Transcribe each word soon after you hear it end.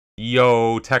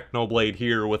Yo, Technoblade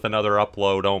here with another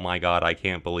upload. Oh my god, I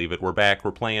can't believe it. We're back.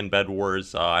 We're playing Bed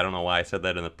Wars. I don't know why I said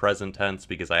that in the present tense,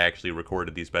 because I actually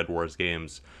recorded these Bed Wars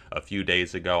games a few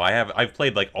days ago. I've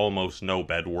played like almost no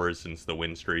Bed Wars since the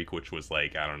win streak, which was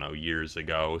like, I don't know, years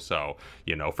ago. So,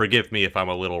 you know, forgive me if I'm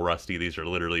a little rusty. These are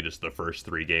literally just the first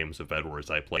 3 games of Bed Wars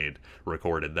I played,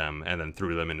 recorded them, and then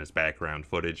threw them in as background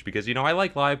footage. Because, you know, I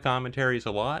like live commentaries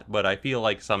a lot, but I feel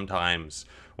like sometimes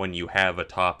when you have a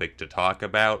topic to talk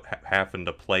about, having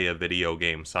to play a video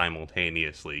game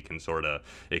simultaneously can sort of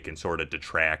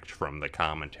detract from the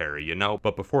commentary, you know?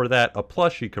 But before that, a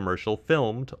plushie commercial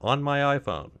filmed on my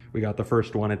iPhone. We got the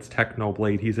first one. It's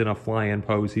Technoblade. He's in a flying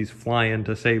pose. He's flying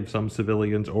to save some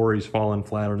civilians, or he's falling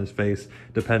flat on his face.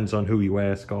 Depends on who you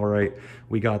ask. All right.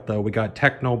 We got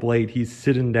Technoblade. He's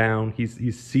sitting down.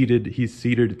 He's seated.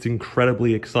 It's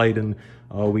incredibly exciting.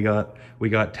 We got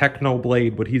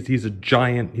Technoblade, but he's a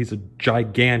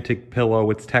gigantic pillow.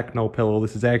 It's Techno Pillow.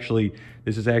 This is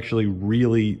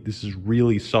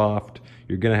really soft.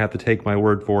 You're gonna have to take my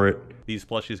word for it. These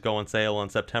plushies go on sale on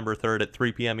September 3rd at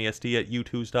 3 p.m. EST at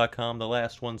u2s.com. The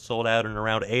last one sold out in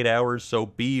around 8 hours, so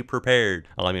be prepared.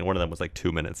 Well, I mean, one of them was like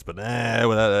 2 minutes, but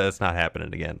that's not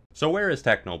happening again. So where has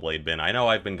Technoblade been? I know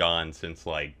I've been gone since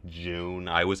like June.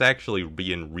 I was actually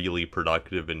being really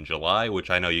productive in July, which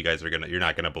I know you guys you're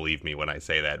not gonna believe me when I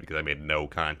say that because I made no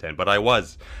content, but I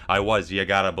was, you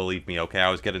gotta believe me, okay? I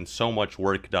was getting so much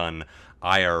work done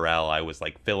IRL. I was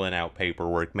like filling out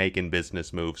paperwork, making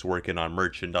business moves, working on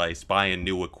merchandise, buying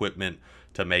new equipment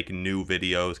to make new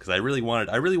videos, because I really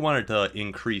wanted to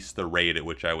increase the rate at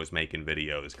which I was making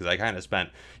videos, because I kind of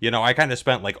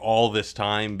spent like all this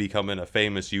time becoming a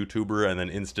famous YouTuber and then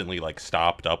instantly like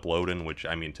stopped uploading, which,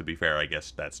 I mean, to be fair, I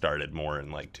guess that started more in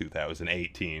like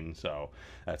 2018, so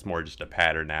that's more just a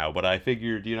pattern now. But I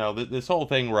figured, you know, this whole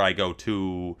thing where I go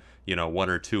 1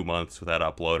 or 2 months without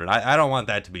uploading, I don't want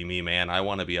that to be me, man. I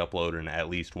want to be uploading at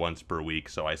least once per week,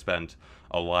 so I spent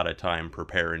a lot of time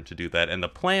preparing to do that, and the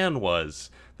plan was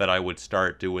that I would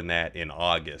start doing that in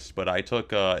August, but I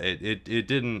took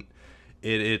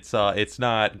it's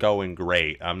not going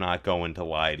great. I'm not going to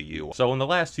lie to you. So in the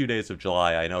last few days of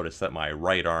July, I noticed that my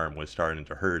right arm was starting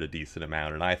to hurt a decent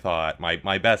amount, and I thought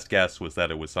my best guess was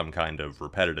that it was some kind of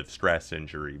repetitive stress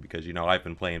injury, because, you know, I've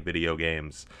been playing video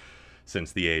games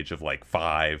since the age of like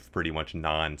 5, pretty much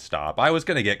non-stop. I was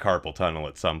gonna get carpal tunnel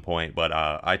at some point, but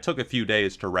I took a few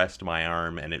days to rest my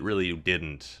arm, and it really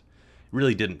didn't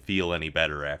feel any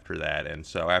better after that. And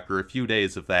so after a few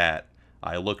days of that,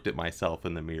 I looked at myself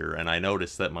in the mirror and I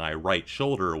noticed that my right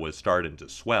shoulder was starting to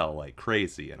swell like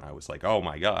crazy, and I was like, oh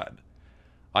my god,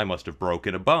 I must have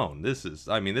broken a bone. It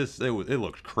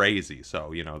looked crazy.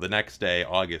 So, you know, the next day,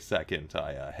 August 2nd,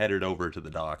 I headed over to the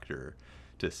doctor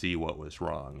to see what was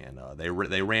wrong, and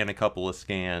they ran a couple of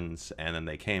scans, and then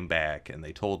they came back and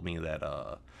they told me that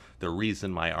the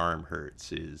reason my arm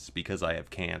hurts is because I have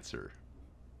cancer.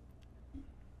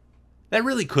 That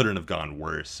really couldn't have gone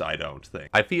worse, I don't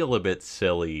think. I feel a bit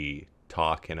silly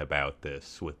talking about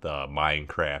this with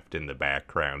Minecraft in the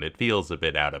background. It feels a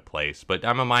bit out of place, but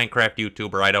I'm a Minecraft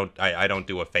YouTuber. I don't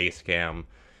do a face cam,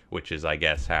 which is, I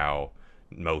guess, how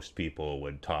most people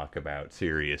would talk about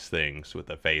serious things with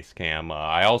a face cam.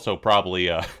 I also probably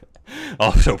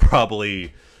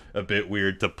a bit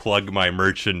weird to plug my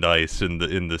merchandise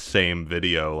in the same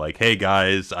video. Like, hey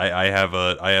guys, I have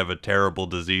a terrible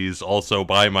disease. Also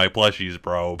buy my plushies,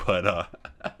 bro. But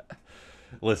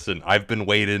listen, I've been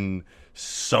waiting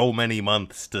so many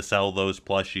months to sell those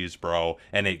plushies, bro,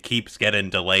 and it keeps getting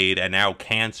delayed, and now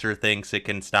cancer thinks it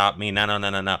can stop me. No.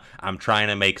 I'm trying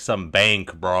to make some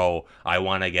bank, bro. I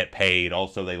want to get paid.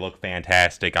 Also, they look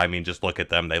fantastic. I mean, just look at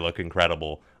them. They look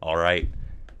incredible. All right.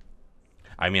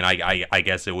 I mean, I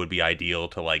guess it would be ideal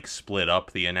to, like, split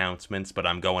up the announcements, but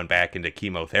I'm going back into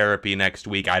chemotherapy next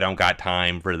week. I don't got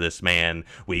time for this, man.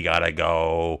 We gotta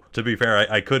go. To be fair,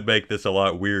 I could make this a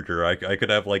lot weirder. I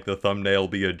could have, like, the thumbnail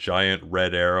be a giant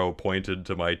red arrow pointed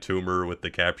to my tumor with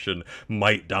the caption,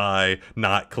 "Might die,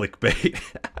 not clickbait."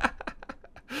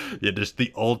 Yeah, just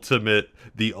the ultimate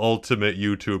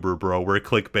YouTuber, bro. We're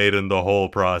clickbaiting the whole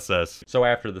process. So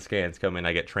after the scans come in,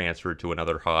 I get transferred to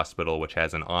another hospital, which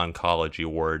has an oncology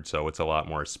ward, so it's a lot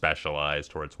more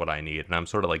specialized towards what I need. And I'm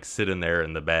sort of like sitting there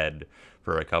in the bed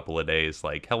for a couple of days,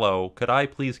 like, hello, could I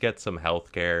please get some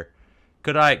health care?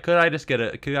 Could I just get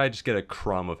a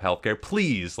crumb of healthcare,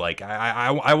 please? Like,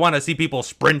 I want to see people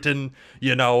sprinting,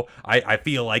 you know. I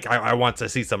feel like I want to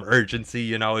see some urgency,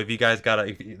 you know. If you guys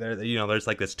there's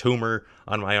like this tumor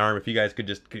on my arm. If you guys could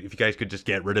just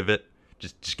get rid of it,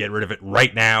 just get rid of it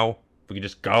right now. We can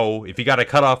just go. If you gotta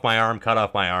cut off my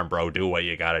arm, bro. Do what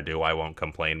you gotta do. I won't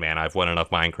complain, man. I've won enough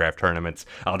Minecraft tournaments.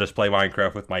 I'll just play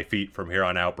Minecraft with my feet from here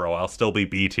on out, bro. I'll still be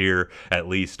B tier, at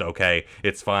least, okay?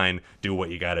 It's fine. Do what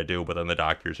you gotta do. But then the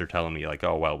doctors are telling me, like,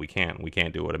 oh, well, we can't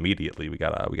do it immediately. We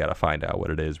gotta find out what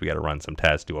it is. We gotta run some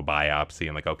tests, do a biopsy.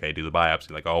 I'm like, okay, do the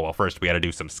biopsy. Like, oh, well, first we gotta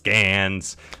do some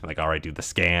scans. I'm like, all right, do the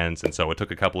scans. And so it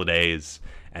took a couple of days,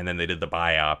 and then they did the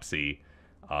biopsy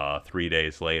 3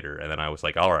 days later. And then I was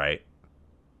like, all right,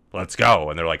 let's go.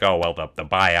 And they're like, oh, well, the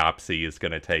biopsy is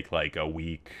going to take like a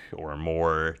week or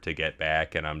more to get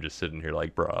back. And I'm just sitting here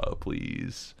like, bro,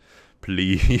 please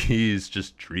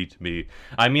just treat me.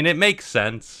 I mean, it makes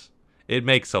sense. It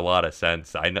makes a lot of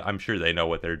sense. I'm sure they know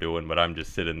what they're doing, but I'm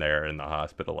just sitting there in the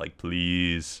hospital like,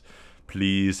 please,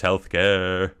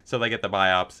 healthcare. So they get the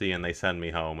biopsy and they send me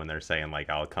home, and they're saying like,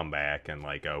 I'll come back in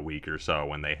like a week or so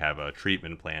when they have a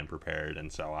treatment plan prepared. And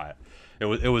so it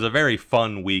was a very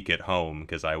fun week at home,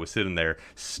 because I was sitting there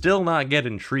still not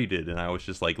getting treated, and I was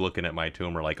just like looking at my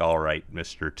tumor like, all right,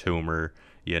 Mr. Tumor,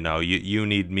 you know, you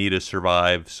need me to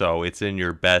survive, so it's in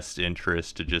your best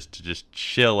interest to just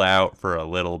chill out for a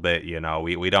little bit, you know.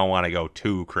 We don't want to go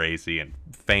too crazy. And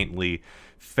faintly,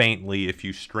 if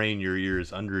you strain your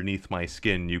ears underneath my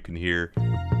skin, you can hear.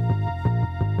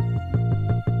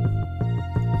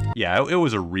 Yeah, it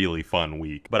was a really fun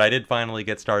week. But I did finally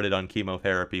get started on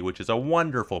chemotherapy, which is a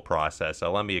wonderful process.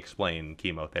 So let me explain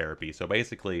chemotherapy. So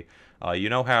basically, you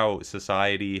know how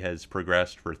society has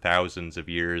progressed for thousands of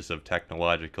years of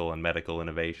technological and medical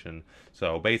innovation?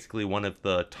 So basically, one of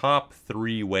the top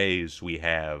 3 ways we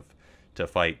have to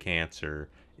fight cancer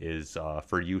is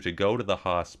for you to go to the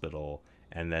hospital,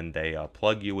 and then they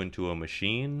plug you into a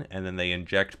machine, and then they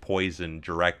inject poison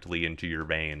directly into your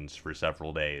veins for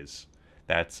several days.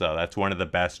 That's one of the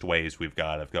best ways we've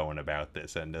got of going about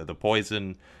this. And the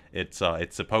poison, it's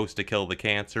supposed to kill the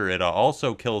cancer. It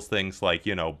also kills things like,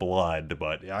 you know, blood.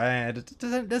 But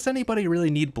does anybody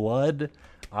really need blood?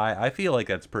 I feel like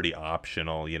that's pretty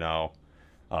optional, you know.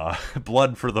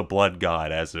 Blood for the blood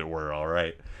god, as it were. All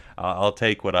right, I'll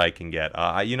take what I can get.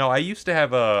 You know, I used to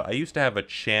have a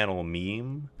channel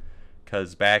meme.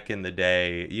 Because back in the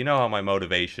day, you know how my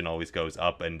motivation always goes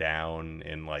up and down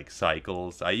in, like,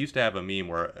 cycles? I used to have a meme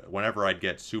where whenever I'd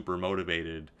get super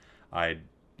motivated, I'd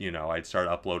start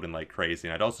uploading like crazy.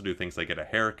 And I'd also do things like get a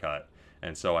haircut.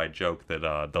 And so I joke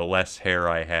that the less hair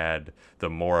I had, the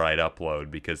more I'd upload,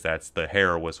 because the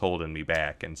hair was holding me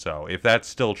back. And so if that's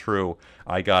still true,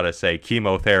 I gotta say,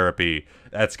 chemotherapy,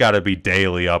 that's gotta be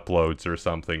daily uploads or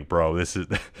something, bro.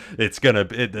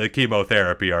 The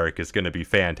chemotherapy arc is gonna be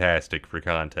fantastic for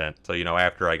content. So, you know,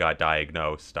 after I got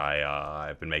diagnosed,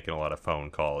 I've been making a lot of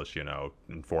phone calls, you know,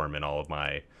 informing all of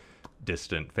my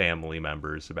distant family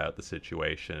members about the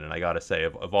situation. And I gotta say,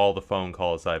 of all the phone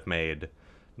calls I've made,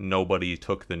 nobody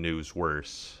took the news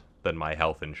worse than my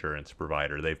health insurance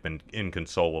provider. They've been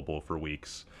inconsolable for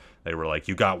weeks. They were like,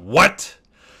 you got what?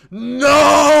 No!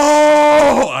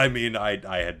 I mean,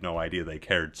 I had no idea they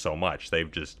cared so much.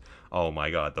 They've just, oh my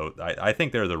god, though, I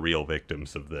think they're the real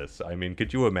victims of this. I mean,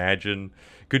 could you imagine,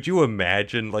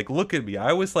 like, look at me.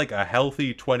 I was like a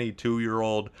healthy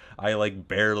 22-year-old. I like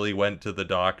barely went to the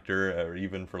doctor, or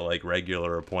even for like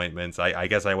regular appointments. I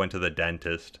guess I went to the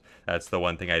dentist. That's the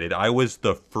one thing I did. I was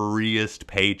the freest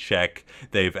paycheck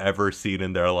they've ever seen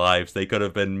in their lives. They could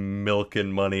have been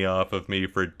milking money off of me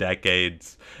for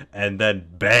decades. And then,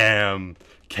 bam,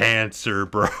 cancer,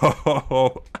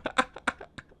 bro.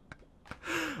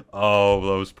 Oh,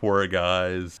 those poor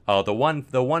guys. The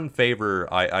one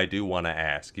favor I do want to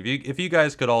ask, if you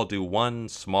guys could all do one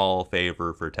small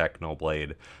favor for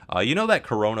Technoblade, you know that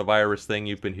coronavirus thing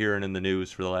you've been hearing in the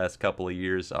news for the last couple of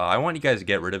years? I want you guys to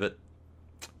get rid of it.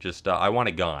 Just I want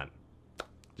it gone.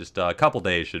 Just a couple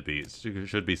days should be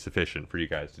sufficient for you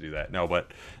guys to do that. No,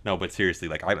 but seriously,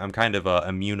 like I'm kind of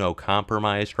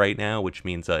immunocompromised right now, which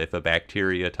means if a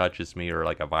bacteria touches me or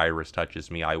like a virus touches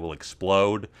me, I will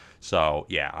explode. So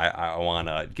yeah, I want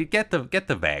to get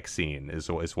the vaccine is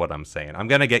what I'm saying. I'm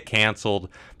gonna get canceled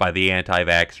by the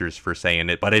anti-vaxxers for saying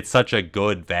it, but it's such a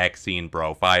good vaccine,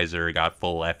 bro. Pfizer got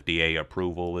full FDA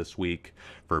approval this week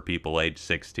for people age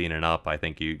 16 and up. I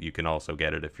think you can also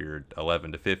get it if you're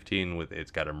 11 to 15.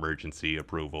 It's got emergency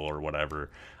approval or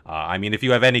whatever. I mean, if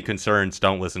you have any concerns,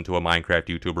 don't listen to a Minecraft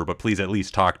YouTuber, but please at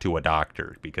least talk to a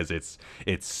doctor, because it's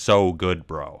so good,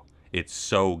 bro. It's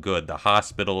so good. The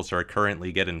hospitals are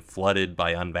currently getting flooded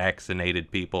by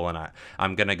unvaccinated people, and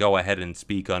I'm going to go ahead and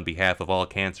speak on behalf of all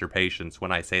cancer patients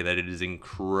when I say that it is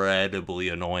incredibly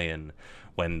annoying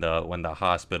when the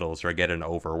hospitals are getting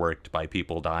overworked by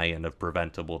people dying of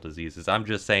preventable diseases. I'm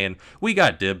just saying we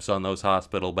got dibs on those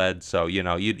hospital beds, so you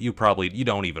know you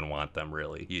don't even want them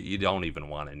really. You don't even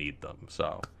want to need them.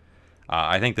 So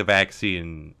I think the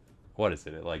vaccine, what is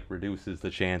it? It like reduces the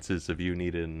chances of you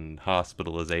needing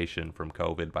hospitalization from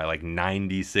COVID by like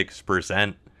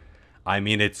 96%. I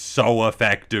mean, it's so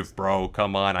effective, bro.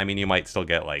 Come on. I mean, you might still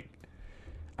get like,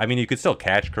 I mean, you could still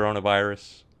catch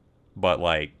coronavirus, but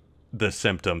like the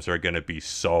symptoms are going to be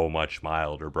so much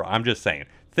milder, bro. I'm just saying,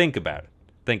 think about it.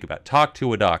 Think about it. Talk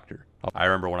to a doctor. I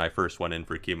remember when I first went in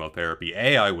for chemotherapy,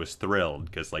 I was thrilled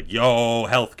because like, yo,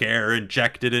 healthcare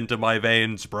injected into my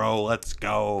veins, bro, let's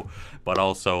go. But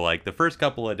also like the first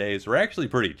couple of days were actually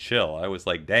pretty chill. I was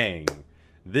like, dang,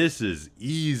 this is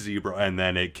easy, bro. And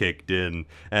then it kicked in.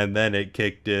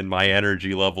 My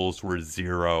energy levels were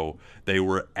zero. They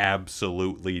were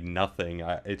absolutely nothing.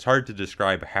 It's hard to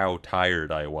describe how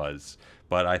tired I was.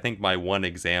 But I think my one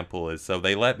example is, so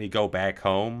they let me go back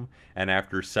home, and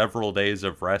after several days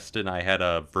of resting, I had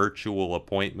a virtual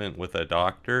appointment with a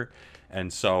doctor,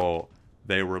 and so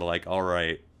they were like, all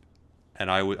right,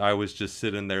 and I was just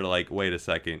sitting there like, wait a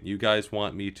second, you guys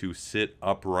want me to sit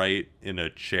upright in a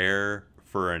chair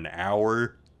for an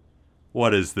hour?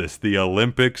 What is this, the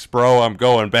Olympics, bro? I'm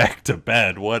going back to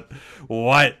bed. What?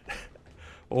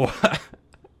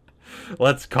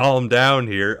 Let's calm down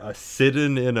here.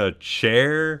 Sitting in a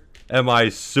chair? Am I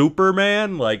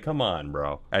Superman? Like, come on,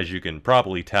 bro. As you can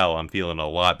probably tell, I'm feeling a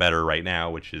lot better right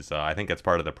now, which is, I think that's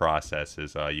part of the process,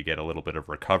 is you get a little bit of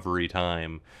recovery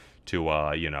time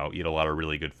to, you know, eat a lot of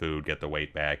really good food, get the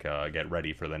weight back, get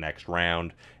ready for the next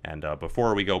round. And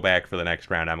before we go back for the next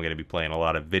round, I'm going to be playing a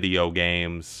lot of video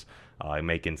games,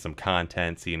 making some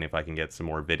content, seeing if I can get some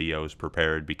more videos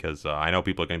prepared, because I know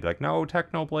people are going to be like, no,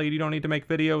 Technoblade, you don't need to make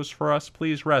videos for us,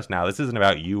 please rest. Now, this isn't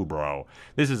about you, bro.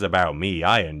 This is about me.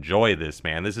 I enjoy this,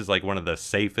 man. This is like one of the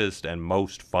safest and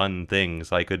most fun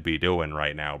things I could be doing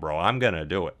right now, bro. I'm going to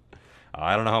do it.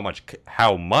 I don't know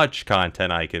how much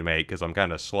content I can make because I'm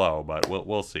kind of slow, but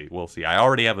we'll see. We'll see. I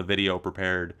already have a video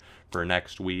prepared for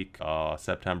next week,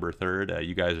 September 3rd.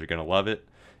 You guys are going to love it.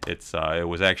 It's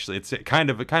kind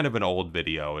of an old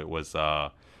video. It was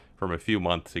from a few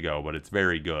months ago, but it's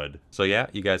very good. So yeah,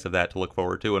 you guys have that to look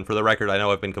forward to. And for the record, I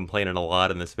know I've been complaining a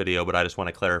lot in this video, but I just want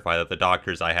to clarify that the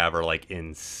doctors I have are like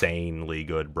insanely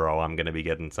good, bro. I'm going to be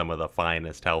getting some of the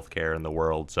finest healthcare in the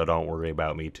world, so don't worry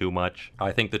about me too much.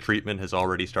 I think the treatment has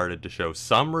already started to show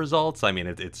some results. I mean,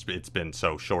 it's been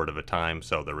so short of a time,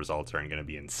 so the results aren't going to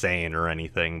be insane or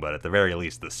anything, but at the very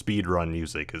least, the speedrun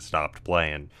music has stopped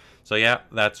playing. So yeah,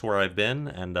 that's where I've been,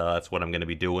 and that's what I'm going to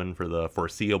be doing for the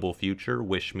foreseeable future.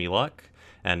 Wish me luck,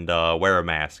 and wear a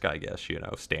mask, I guess, you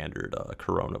know, standard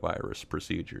coronavirus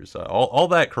procedures. All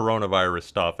that coronavirus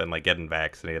stuff and like getting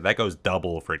vaccinated, that goes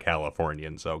double for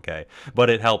Californians, okay?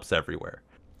 But it helps everywhere.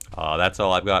 That's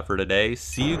all I've got for today.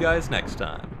 See you guys next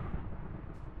time.